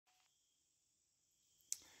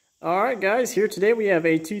Alright guys, here today we have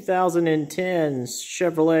a 2010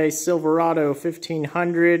 Chevrolet Silverado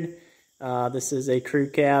 1500. This is a crew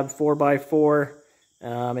cab 4x4.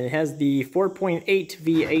 It has the 4.8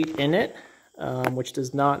 V8 in it, which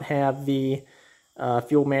does not have the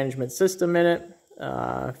fuel management system in it.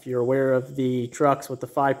 If you're aware of the trucks with the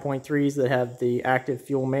 5.3s that have the active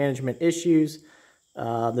fuel management issues,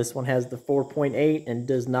 this one has the 4.8 and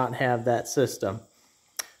does not have that system.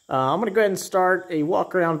 I'm going to go ahead and start a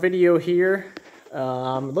walk around video here.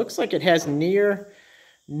 Looks like it has near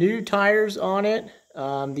new tires on it.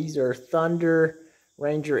 These are Thunder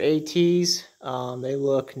Ranger ATs. They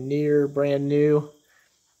look near brand new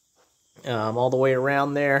all the way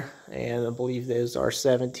around there. And I believe those are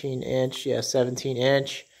 17 inch. Yeah, 17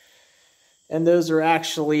 inch. And those are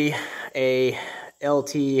actually a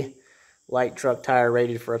LT light truck tire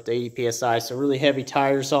rated for up to 80 PSI. So really heavy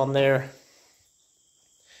tires on there.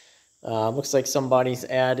 Looks like somebody's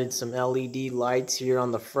added some LED lights here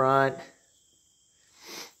on the front.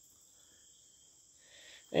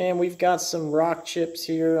 And we've got some rock chips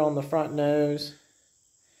here on the front nose.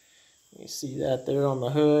 You see that there on the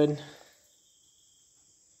hood.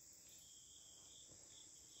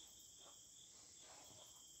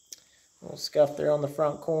 A little scuff there on the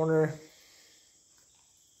front corner.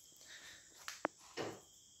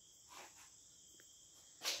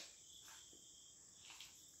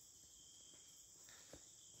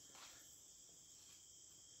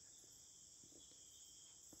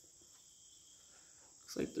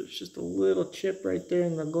 Looks like there's just a little chip right there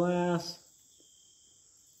in the glass.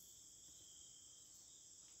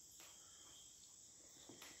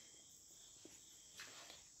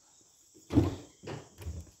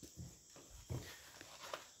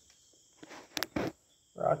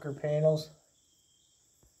 Rocker panels.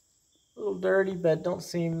 A little dirty, but don't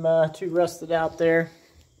seem too rusted out there.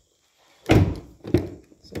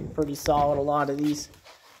 Seem pretty solid, a lot of these.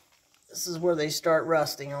 This is where they start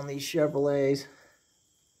rusting on these Chevrolets.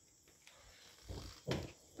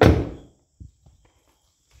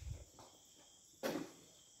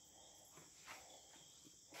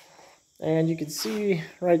 And you can see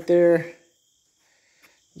right there,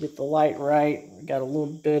 get the light right. We got a little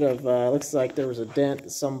bit of, looks like there was a dent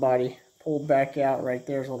that somebody pulled back out right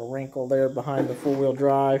there. There's a little wrinkle there behind the four-wheel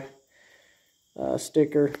drive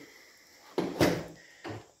sticker. A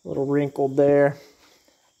little wrinkled there.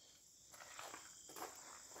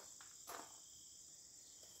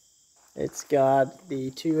 It's got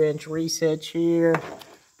the 2-inch reese hitch here.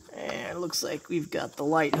 And it looks like we've got the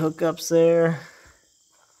light hookups there.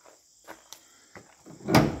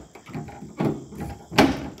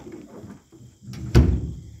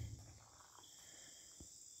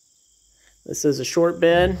 This is a short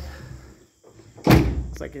bed.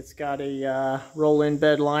 Looks like it's got a roll-in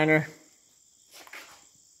bed liner.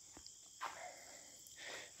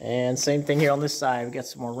 And same thing here on this side. We got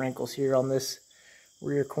some more wrinkles here on this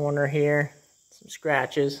rear corner here. Some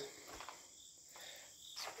scratches.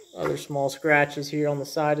 Other small scratches here on the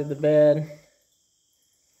side of the bed.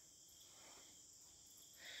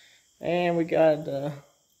 And we got a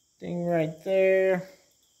thing right there.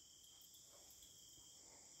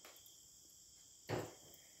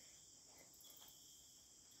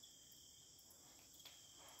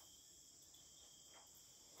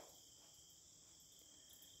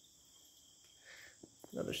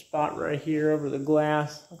 Another spot right here over the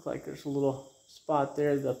glass. Looks like there's a little spot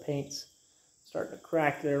there. The paint's starting to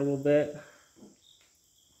crack there a little bit.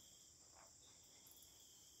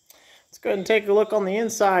 Let's go ahead and take a look on the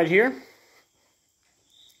inside here.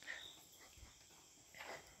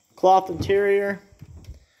 Cloth interior.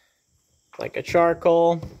 Like a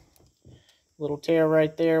charcoal. Little tear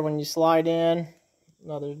right there when you slide in.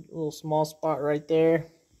 Another little small spot right there.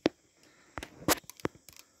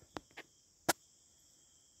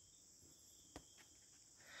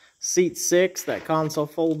 Seat 6, that console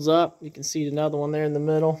folds up. You can see another one there in the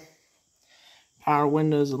middle. Power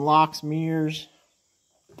windows and locks, mirrors.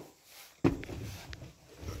 Let's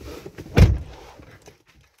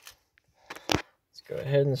go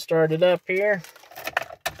ahead and start it up here.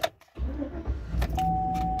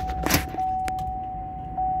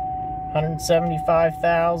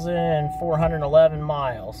 $175,411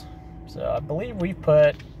 miles. So I believe we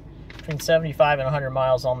put between 75 and 100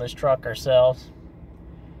 miles on this truck ourselves.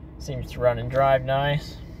 Seems to run and drive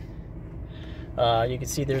nice. You can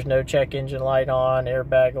see there's no check engine light on,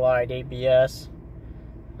 airbag light, ABS.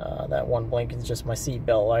 That one blinking is just my seat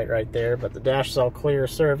belt light right there, but the dash is all clear,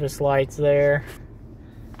 service lights there.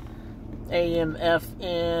 AM,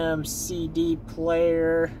 FM, CD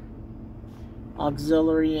player,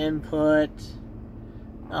 auxiliary input,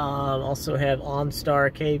 Also have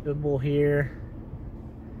OnStar capable here.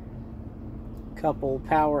 Couple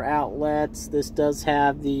power outlets. This does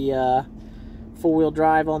have the four-wheel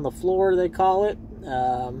drive on the floor, they call it.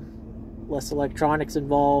 Less electronics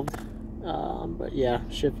involved. But yeah,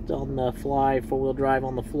 shift on the fly, four-wheel drive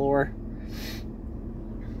on the floor.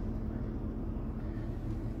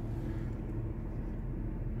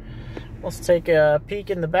 Let's take a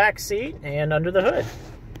peek in the back seat and under the hood.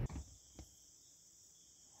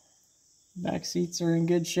 Back seats are in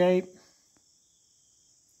good shape.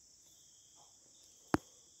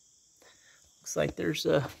 Looks like there's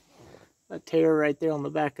a tear right there on the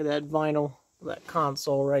back of that vinyl, that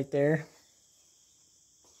console right there.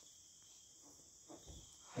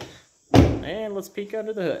 And let's peek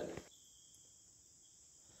under the hood.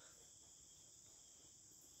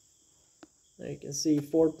 There you can see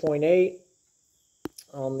 4.8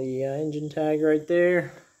 on the engine tag right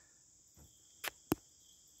there.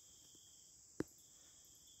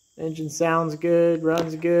 Engine sounds good,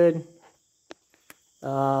 runs good.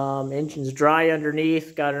 Engine's dry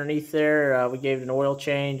underneath, got underneath there. We gave it an oil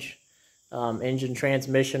change. Engine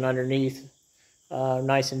transmission underneath,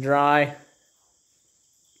 nice and dry.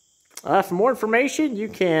 For more information, you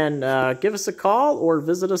can give us a call or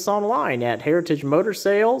visit us online at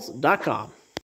heritagemotorsales.com.